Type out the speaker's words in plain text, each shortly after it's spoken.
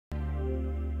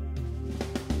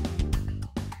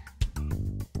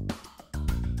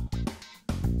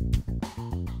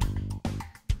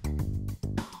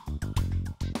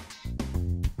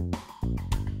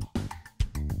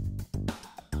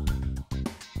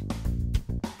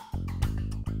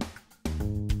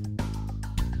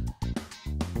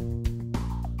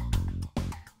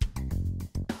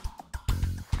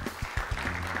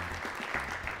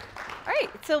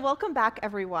So welcome back,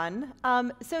 everyone.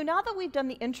 So now that we've done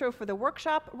the intro for the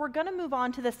workshop, we're going to move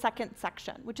on to the second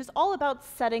section, which is all about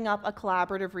setting up a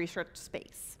collaborative research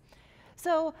space.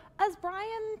 So as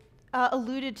Brian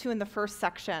alluded to in the first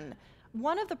section,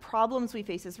 one of the problems we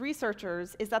face as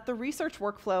researchers is that the research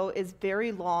workflow is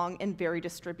very long and very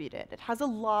distributed. It has a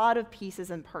lot of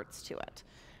pieces and parts to it,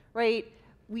 right?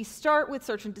 We start with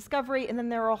search and discovery, and then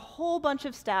there are a whole bunch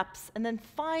of steps, and then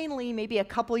finally, maybe a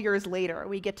couple years later,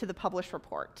 we get to the published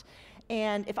report.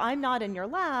 And if I'm not in your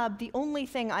lab, the only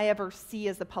thing I ever see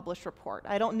is the published report.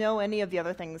 I don't know any of the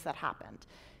other things that happened.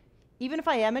 Even if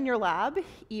I am in your lab,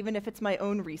 even if it's my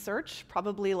own research,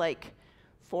 probably like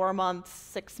 4 months,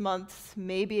 6 months,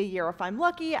 maybe a year if I'm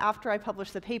lucky, after I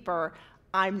publish the paper,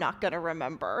 I'm not going to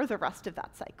remember the rest of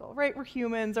that cycle, right? We're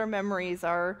humans, our memories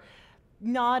are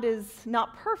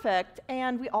not perfect,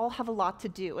 and we all have a lot to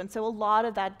do, and so a lot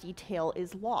of that detail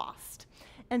is lost.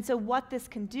 And so what this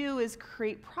can do is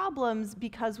create problems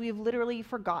because we've literally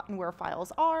forgotten where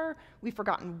files are, we've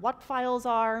forgotten what files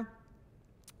are,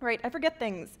 right? I forget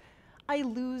things, I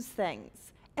lose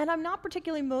things, and I'm not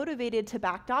particularly motivated to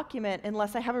back document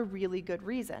unless I have a really good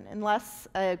reason, unless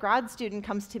a grad student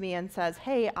comes to me and says,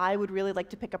 hey, I would really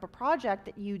like to pick up a project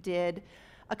that you did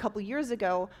a couple years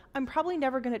ago. I'm probably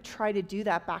never going to try to do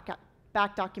that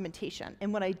back documentation.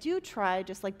 And when I do try,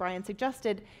 just like Brian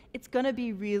suggested, it's going to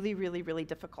be really, really, really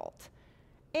difficult.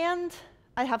 And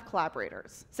I have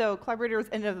collaborators. So collaborators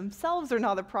in and of themselves are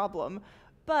not a problem.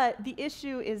 But the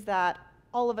issue is that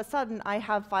all of a sudden, I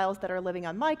have files that are living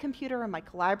on my computer and my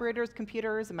collaborators'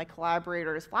 computers and my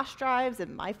collaborators' flash drives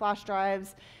and my flash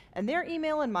drives and their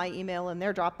email and my email and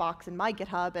their Dropbox and my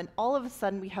GitHub, and all of a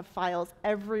sudden we have files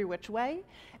every which way,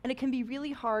 and it can be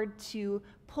really hard to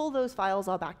pull those files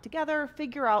all back together,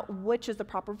 figure out which is the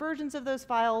proper versions of those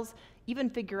files, even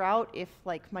figure out if,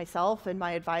 like myself and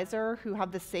my advisor who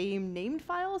have the same named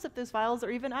files, if those files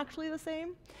are even actually the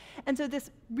same. And so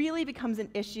this really becomes an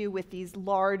issue with these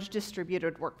large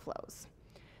distributed workflows.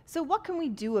 So what can we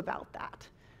do about that?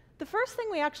 The first thing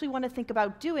we actually want to think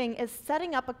about doing is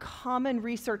setting up a common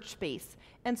research space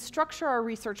and structure our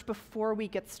research before we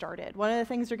get started. One of the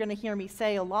things you're going to hear me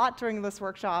say a lot during this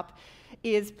workshop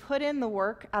is put in the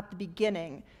work at the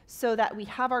beginning so that we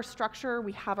have our structure,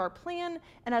 we have our plan,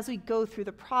 and as we go through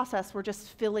the process, we're just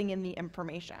filling in the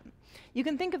information. You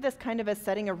can think of this kind of as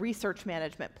setting a research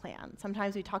management plan.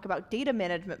 Sometimes we talk about data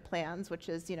management plans, which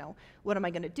is, what am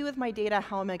I going to do with my data?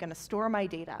 How am I going to store my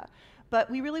data? But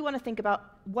we really want to think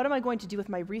about what am I going to do with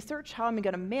my research? How am I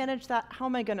going to manage that? How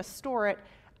am I going to store it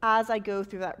as I go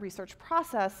through that research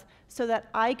process so that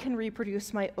I can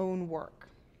reproduce my own work?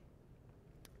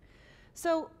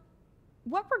 So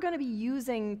what we're going to be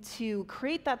using to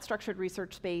create that structured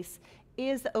research space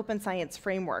is the Open Science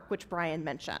Framework, which Brian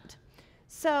mentioned.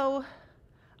 So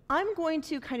I'm going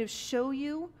to kind of show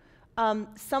you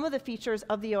some of the features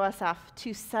of the OSF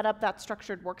to set up that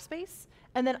structured workspace.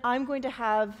 And then I'm going to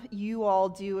have you all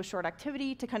do a short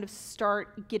activity to kind of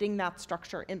start getting that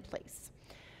structure in place.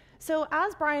 So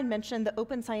as Brian mentioned, the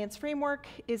Open Science Framework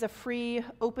is a free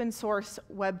open source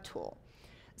web tool.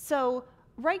 So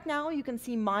right now you can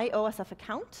see my OSF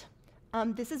account.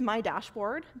 This is my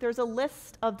dashboard. There's a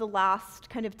list of the last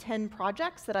kind of 10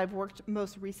 projects that I've worked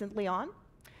most recently on.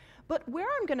 But where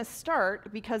I'm going to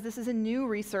start, because this is a new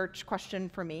research question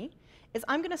for me, is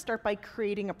I'm going to start by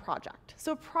creating a project.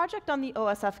 So a project on the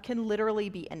OSF can literally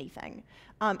be anything.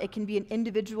 It can be an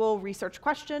individual research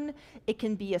question. It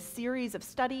can be a series of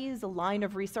studies, a line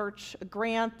of research, a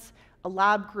grant, a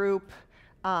lab group,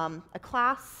 a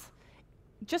class.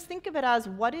 Just think of it as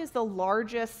what is the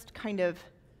largest kind of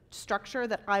structure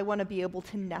that I want to be able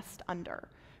to nest under.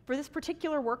 For this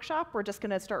particular workshop, we're just going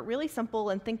to start really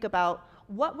simple and think about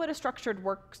what would a structured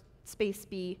workspace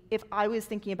be if I was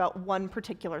thinking about one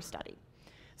particular study.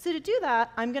 So to do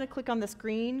that, I'm going to click on this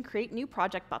green Create New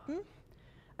Project button.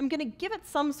 I'm going to give it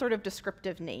some sort of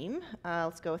descriptive name.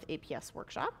 Let's go with APS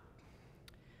Workshop.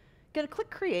 Going to click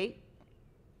Create,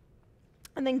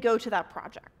 and then go to that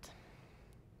project.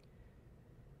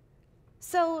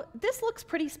 So this looks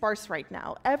pretty sparse right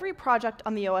now. Every project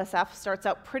on the OSF starts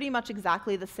out pretty much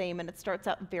exactly the same, and it starts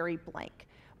out very blank.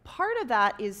 Part of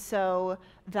that is so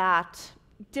that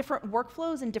different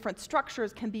workflows and different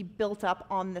structures can be built up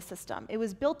on the system. It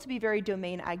was built to be very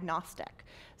domain agnostic.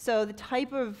 So the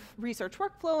type of research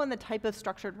workflow and the type of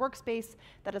structured workspace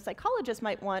that a psychologist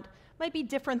might want might be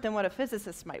different than what a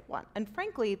physicist might want. And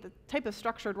frankly, the type of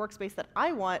structured workspace that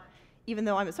I want, even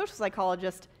though I'm a social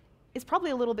psychologist, is probably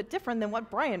a little bit different than what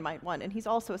Brian might want, and he's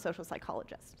also a social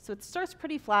psychologist. So it starts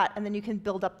pretty flat, and then you can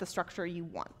build up the structure you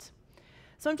want.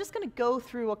 So I'm just going to go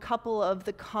through a couple of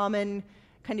the common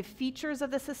kind of features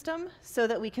of the system so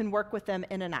that we can work with them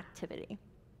in an activity.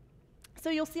 So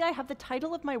you'll see I have the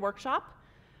title of my workshop.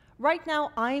 Right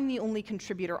now, I'm the only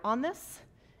contributor on this.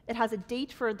 It has a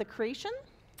date for the creation,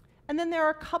 and then there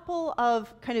are a couple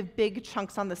of kind of big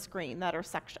chunks on the screen that are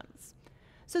sections.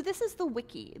 So this is the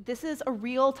wiki. This is a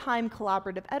real-time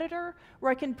collaborative editor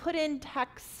where I can put in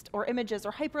text or images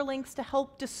or hyperlinks to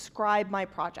help describe my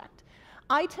project.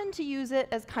 I tend to use it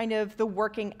as kind of the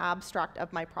working abstract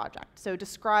of my project. So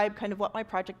describe kind of what my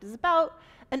project is about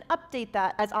and update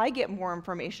that as I get more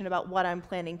information about what I'm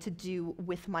planning to do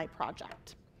with my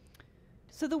project.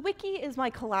 So the wiki is my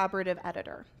collaborative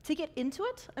editor. To get into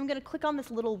it, I'm going to click on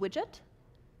this little widget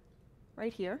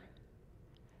right here.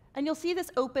 And you'll see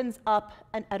this opens up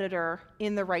an editor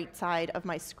in the right side of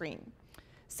my screen.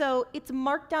 So it's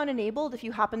Markdown enabled if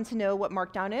you happen to know what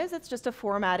Markdown is. It's just a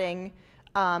formatting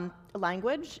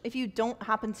language. If you don't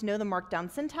happen to know the Markdown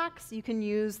syntax, you can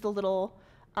use the little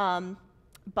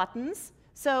buttons.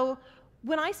 So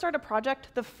when I start a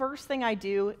project, the first thing I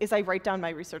do is I write down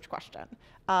my research question.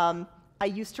 I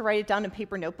used to write it down in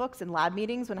paper notebooks in lab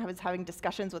meetings when I was having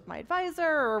discussions with my advisor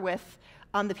or with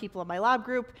the people in my lab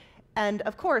group. And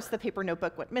of course, the paper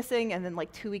notebook went missing, and then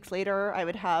like 2 weeks later, I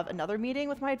would have another meeting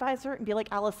with my advisor and be like,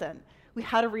 Allison, we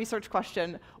had a research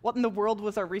question. What in the world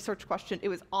was our research question? It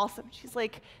was awesome. She's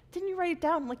like, didn't you write it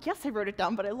down? I'm like, yes, I wrote it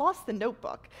down, but I lost the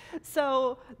notebook.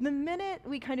 So the minute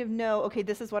we kind of know, okay,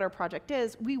 this is what our project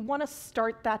is, we want to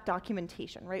start that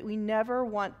documentation, right? We never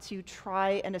want to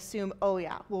try and assume, oh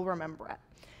yeah, we'll remember it,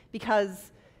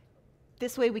 because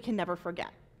this way we can never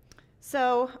forget.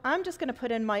 So I'm just going to put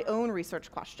in my own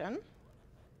research question,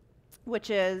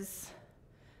 which is,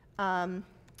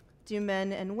 do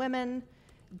men and women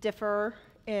differ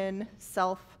in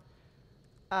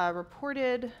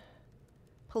self-reported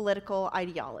political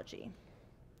ideology?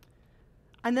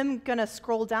 I'm then going to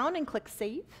scroll down and click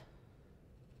Save.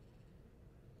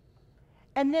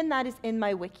 And then that is in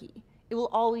my wiki. It will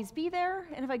always be there,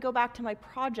 and if I go back to my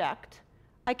project,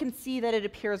 I can see that it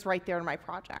appears right there in my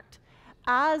project.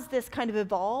 As this kind of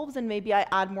evolves and maybe I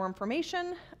add more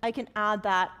information, I can add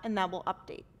that and that will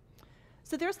update.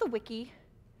 So there's the wiki.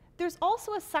 There's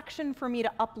also a section for me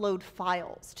to upload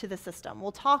files to the system.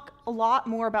 We'll talk a lot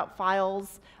more about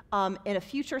files in a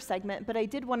future segment, but I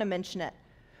did want to mention it.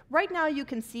 Right now you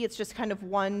can see it's just kind of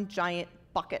one giant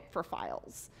bucket for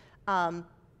files.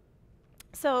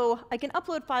 So I can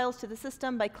upload files to the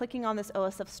system by clicking on this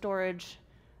OSF storage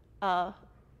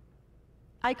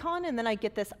icon, and then I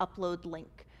get this upload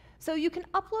link. So you can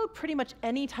upload pretty much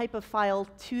any type of file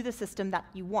to the system that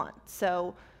you want.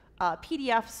 So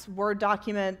PDFs, Word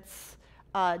documents,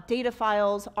 data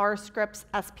files, R scripts,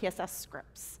 SPSS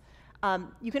scripts.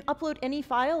 You can upload any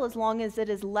file as long as it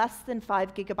is less than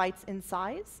 5 gigabytes in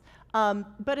size.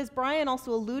 But as Brian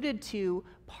also alluded to,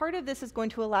 part of this is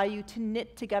going to allow you to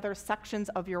knit together sections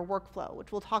of your workflow,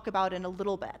 which we'll talk about in a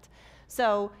little bit.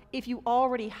 So if you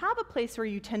already have a place where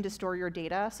you tend to store your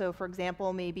data, so for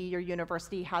example, maybe your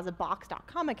university has a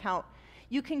box.com account,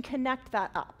 you can connect that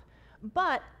up.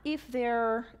 But if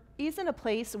there isn't a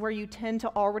place where you tend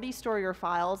to already store your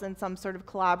files in some sort of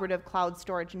collaborative cloud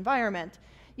storage environment,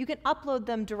 you can upload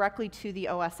them directly to the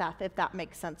OSF if that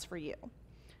makes sense for you.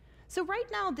 So right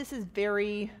now, this is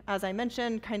very, as I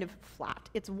mentioned, kind of flat.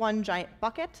 It's one giant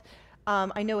bucket.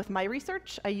 I know with my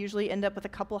research, I usually end up with a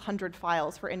couple hundred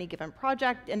files for any given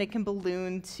project, and it can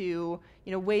balloon to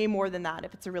way more than that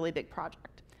if it's a really big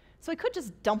project. So I could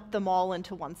just dump them all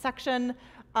into one section,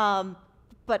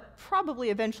 but probably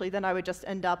eventually then I would just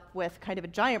end up with kind of a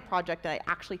giant project and I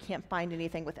actually can't find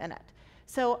anything within it.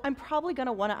 So I'm probably going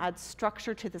to want to add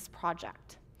structure to this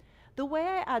project. The way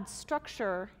I add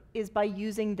structure is by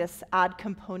using this Add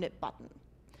Component button.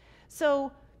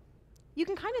 So you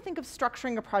can kind of think of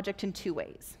structuring a project in 2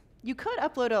 ways. You could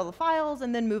upload all the files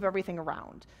and then move everything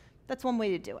around. That's one way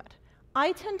to do it.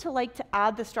 I tend to like to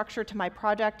add the structure to my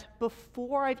project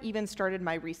before I've even started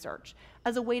my research,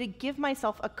 as a way to give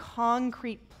myself a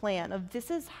concrete plan of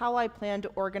this is how I plan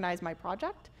to organize my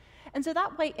project. And so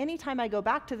that way, anytime I go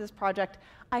back to this project,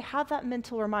 I have that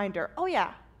mental reminder, oh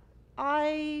yeah,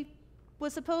 I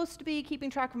was supposed to be keeping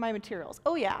track of my materials.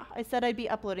 Oh yeah, I said I'd be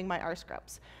uploading my R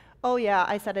scripts. Oh yeah,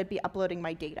 I said I'd be uploading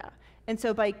my data. And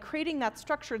so by creating that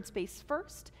structured space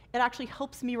first, it actually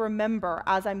helps me remember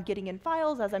as I'm getting in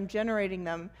files, as I'm generating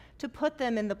them, to put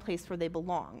them in the place where they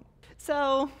belong.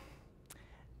 So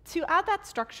to add that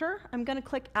structure, I'm going to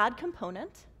click Add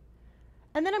Component,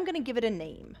 and then I'm going to give it a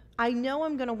name. I know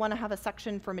I'm going to want to have a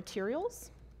section for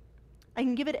materials. I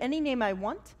can give it any name I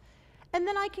want, and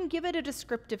then I can give it a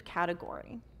descriptive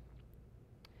category.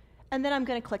 And then I'm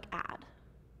going to click Add.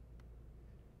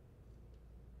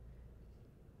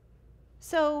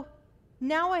 So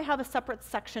now I have a separate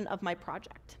section of my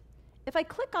project. If I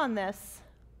click on this,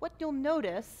 what you'll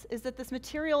notice is that this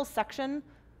materials section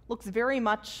looks very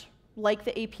much like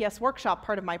the APS workshop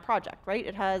part of my project, right?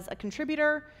 It has a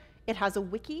contributor, it has a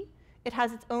wiki, it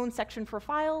has its own section for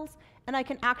files, and I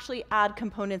can actually add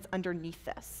components underneath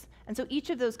this. And so each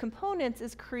of those components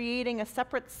is creating a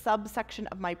separate subsection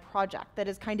of my project that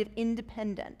is kind of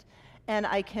independent. And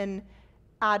I can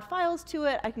add files to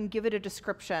it, I can give it a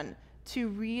description to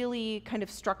really kind of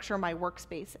structure my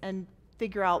workspace and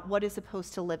figure out what is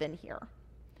supposed to live in here.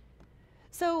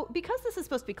 So because this is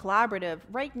supposed to be collaborative,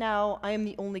 right now I am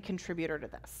the only contributor to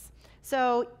this.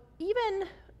 So even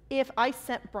if I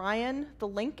sent Brian the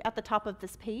link at the top of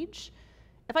this page,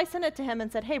 if I sent it to him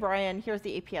and said, hey Brian, here's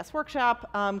the APS workshop,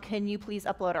 can you please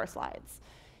upload our slides?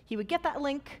 He would get that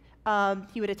link,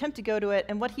 he would attempt to go to it,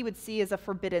 and what he would see is a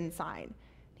forbidden sign.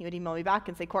 He would email me back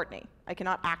and say, Courtney, I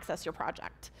cannot access your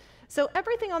project. So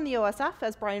everything on the OSF,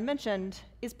 as Brian mentioned,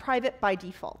 is private by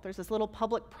default. There's this little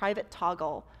public-private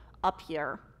toggle up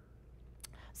here.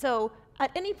 So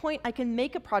at any point, I can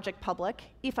make a project public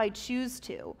if I choose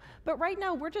to. But right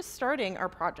now, we're just starting our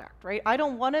project, right? I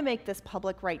don't want to make this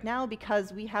public right now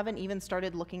because we haven't even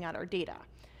started looking at our data.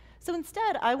 So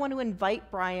instead, I want to invite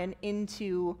Brian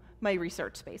into my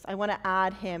research space. I want to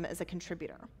add him as a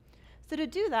contributor. So to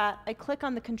do that, I click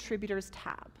on the Contributors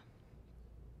tab.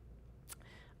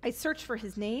 I search for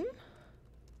his name.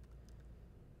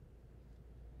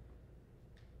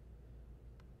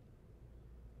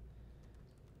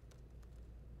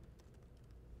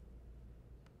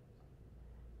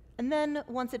 And then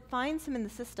once it finds him in the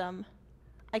system,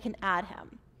 I can add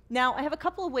him. Now, I have a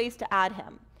couple of ways to add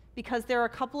him, because there are a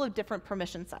couple of different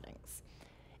permission settings.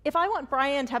 If I want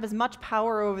Brian to have as much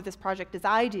power over this project as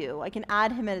I do, I can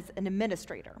add him as an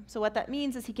administrator. So what that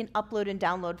means is he can upload and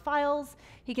download files,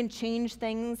 he can change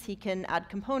things, he can add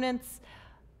components.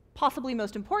 Possibly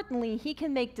most importantly, he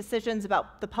can make decisions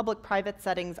about the public-private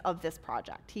settings of this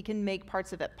project. He can make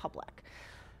parts of it public.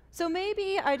 So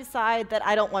maybe I decide that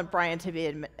I don't want Brian to be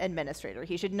an administrator.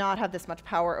 He should not have this much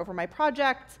power over my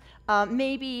project.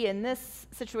 Maybe in this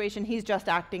situation, he's just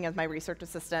acting as my research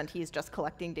assistant. He's just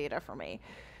collecting data for me.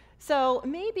 So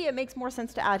maybe it makes more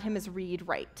sense to add him as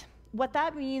read-write. What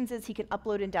that means is he can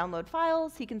upload and download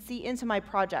files, he can see into my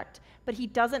project, but he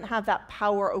doesn't have that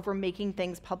power over making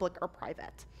things public or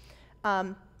private.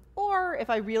 Or if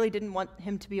I really didn't want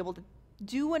him to be able to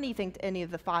do anything to any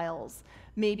of the files,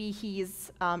 maybe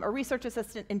he's a research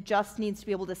assistant and just needs to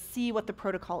be able to see what the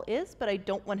protocol is, but I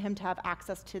don't want him to have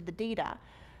access to the data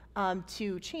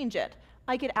to change it.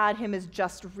 I could add him as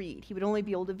just read. He would only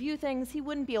be able to view things, he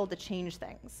wouldn't be able to change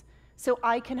things. So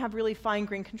I can have really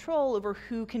fine-grained control over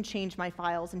who can change my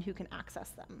files and who can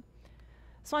access them.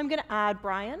 So I'm going to add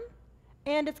Brian,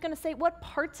 and it's going to say, what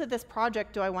parts of this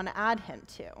project do I want to add him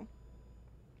to?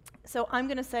 So I'm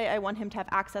going to say I want him to have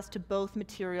access to both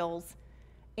materials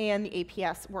and the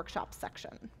APS workshop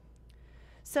section.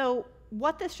 So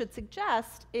what this should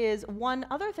suggest is one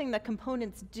other thing that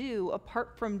components do,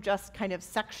 apart from just kind of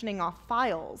sectioning off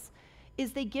files,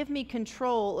 is they give me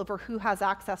control over who has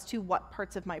access to what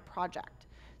parts of my project.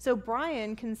 So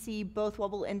Brian can see both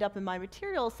what will end up in my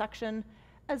materials section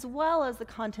as well as the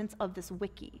contents of this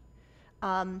wiki.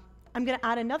 I'm going to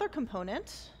add another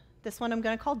component. This one I'm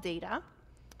going to call data.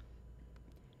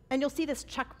 And you'll see this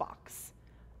checkbox.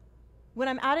 When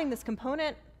I'm adding this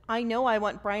component, I know I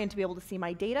want Brian to be able to see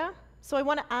my data, so I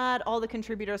want to add all the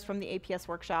contributors from the APS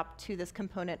workshop to this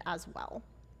component as well.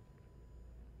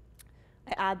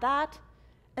 I add that,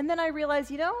 and then I realize,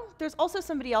 you know, there's also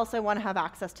somebody else I want to have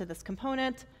access to this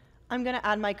component. I'm going to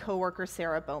add my coworker,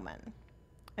 Sarah Bowman,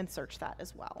 and search that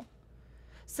as well.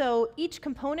 So each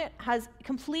component has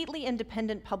completely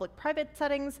independent public-private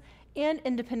settings and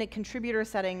independent contributor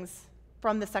settings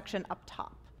from the section up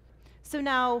top. So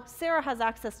now Sarah has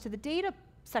access to the data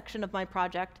section of my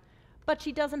project, but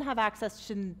she doesn't have access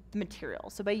to the material.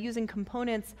 So by using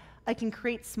components, I can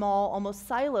create small, almost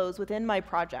silos within my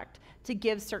project to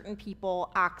give certain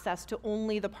people access to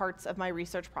only the parts of my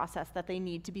research process that they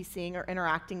need to be seeing or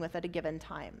interacting with at a given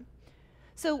time.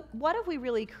 So what have we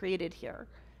really created here?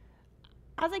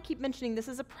 As I keep mentioning, this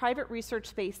is a private research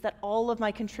space that all of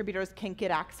my contributors can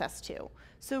get access to.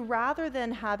 So rather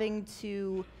than having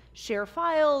to share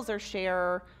files or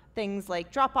share things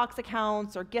like Dropbox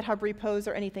accounts or GitHub repos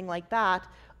or anything like that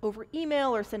over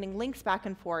email or sending links back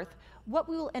and forth, what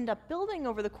we will end up building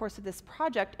over the course of this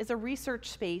project is a research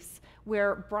space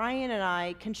where Brian and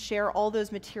I can share all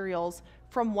those materials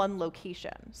from one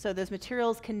location. So those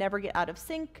materials can never get out of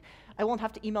sync. I won't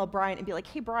have to email Brian and be like,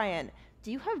 hey Brian,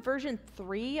 do you have version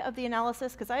 3 of the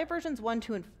analysis? Because I have versions 1,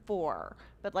 2, and 4,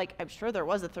 but like, I'm sure there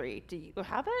was a 3. Do you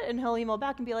have it? And he'll email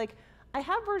back and be like, I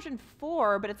have version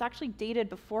 4, but it's actually dated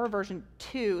before version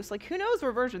 2. So like, who knows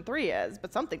where version 3 is,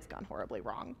 but something's gone horribly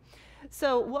wrong.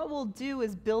 So what we'll do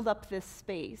is build up this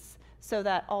space so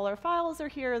that all our files are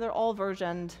here, they're all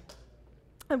versioned,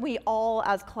 and we all,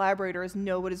 as collaborators,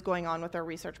 know what is going on with our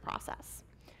research process.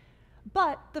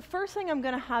 But the first thing I'm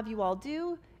going to have you all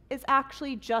do is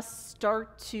actually just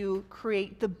start to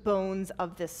create the bones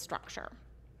of this structure.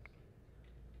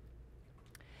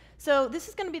 So this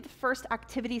is going to be the first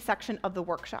activity section of the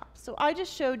workshop. So I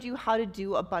just showed you how to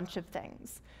do a bunch of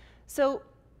things. So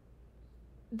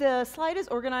the slide is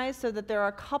organized so that there are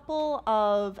a couple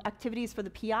of activities for the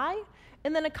PI,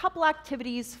 and then a couple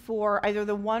activities for either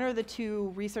the 1 or the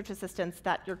 2 research assistants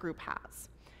that your group has.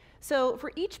 So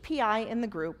for each PI in the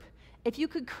group, if you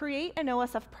could create an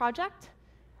OSF project,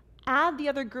 add the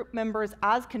other group members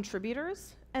as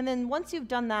contributors, and then once you've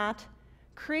done that,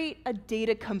 create a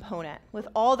data component with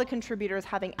all the contributors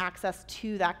having access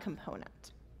to that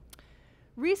component.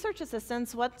 Research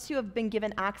assistants, once you have been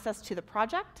given access to the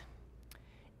project,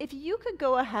 if you could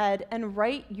go ahead and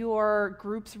write your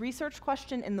group's research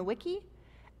question in the wiki,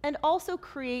 and also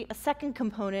create a second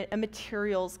component, a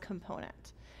materials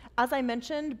component. As I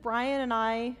mentioned, Brian and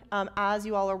I, as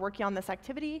you all are working on this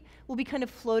activity, will be kind of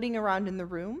floating around in the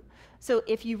room. So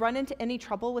if you run into any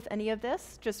trouble with any of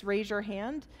this, just raise your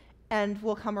hand, and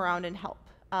we'll come around and help.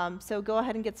 So go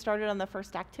ahead and get started on the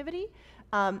first activity,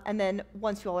 and then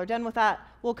once you all are done with that,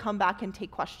 we'll come back and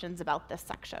take questions about this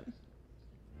section.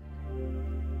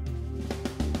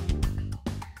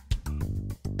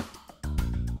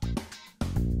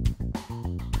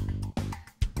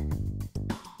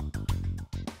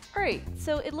 All right,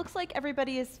 so it looks like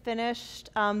everybody has finished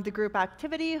the group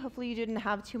activity. Hopefully you didn't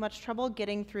have too much trouble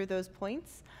getting through those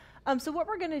points. So what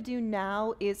we're going to do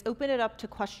now is open it up to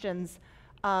questions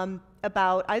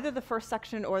about either the first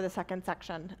section or the second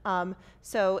section.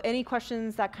 So any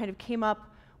questions that kind of came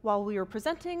up while we were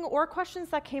presenting, or questions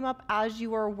that came up as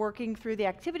you were working through the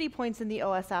activity points in the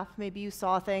OSF. Maybe you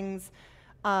saw things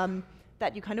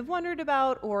that you kind of wondered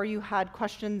about, or you had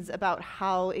questions about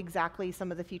how exactly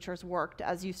some of the features worked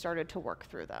as you started to work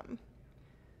through them.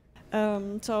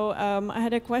 I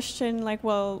had a question, like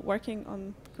while working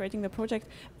on creating the project,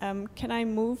 can I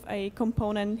move a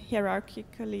component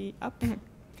hierarchically up?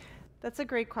 That's a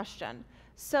great question.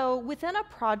 So within a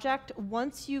project,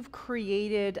 once you've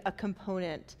created a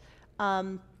component,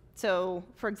 so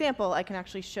for example, I can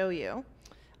actually show you.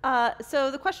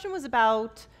 So the question was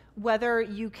about whether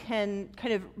you can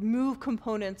kind of move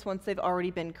components once they've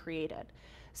already been created.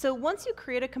 So once you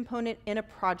create a component in a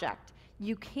project,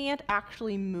 you can't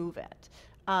actually move it.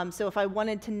 So if I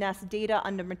wanted to nest data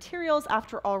under materials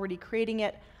after already creating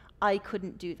it, I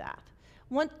couldn't do that.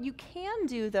 What you can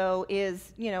do, though,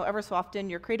 is, ever so often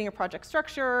you're creating a project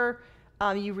structure,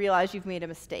 you realize you've made a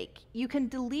mistake. You can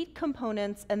delete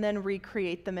components and then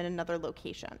recreate them in another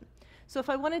location. So if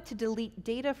I wanted to delete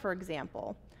data, for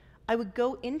example, I would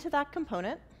go into that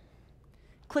component,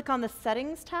 click on the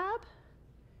Settings tab,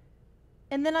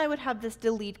 and then I would have this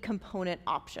Delete Component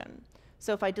option.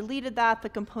 So if I deleted that, the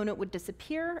component would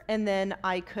disappear, and then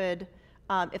I could,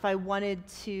 if I wanted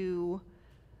to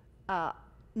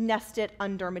nest it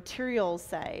under materials,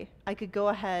 say, I could go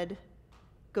ahead,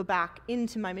 go back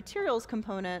into my materials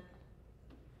component,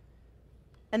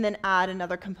 and then add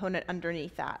another component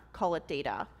underneath that, call it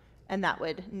data, and that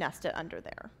would nest it under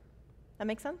there. That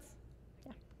make sense?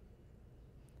 Yeah.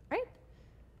 Right?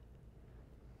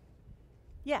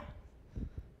 Yeah.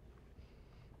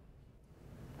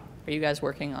 Are you guys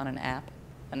working on an app,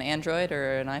 an Android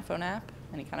or an iPhone app?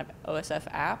 Any kind of OSF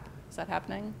app? Is that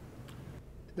happening?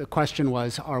 The question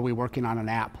was, are we working on an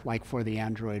app like for the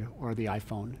Android or the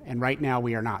iPhone? And right now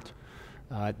we are not.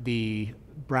 The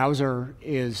browser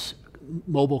is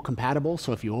mobile compatible,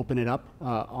 so if you open it up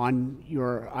on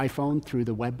your iPhone through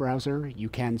the web browser, you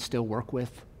can still work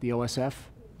with the OSF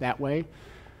that way.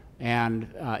 And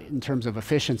in terms of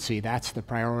efficiency, that's the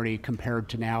priority compared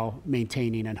to now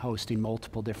maintaining and hosting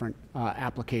multiple different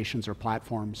applications or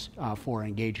platforms for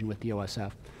engaging with the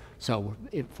OSF. So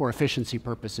for efficiency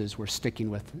purposes, we're sticking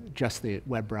with just the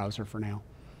web browser for now.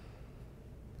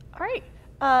 All right.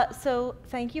 So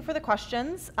thank you for the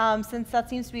questions. Since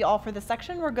that seems to be all for this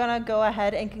section, we're going to go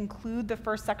ahead and conclude the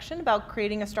first section about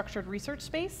creating a structured research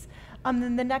space.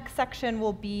 Then the next section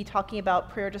will be talking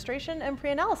about pre-registration and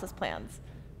pre-analysis plans.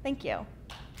 Thank you.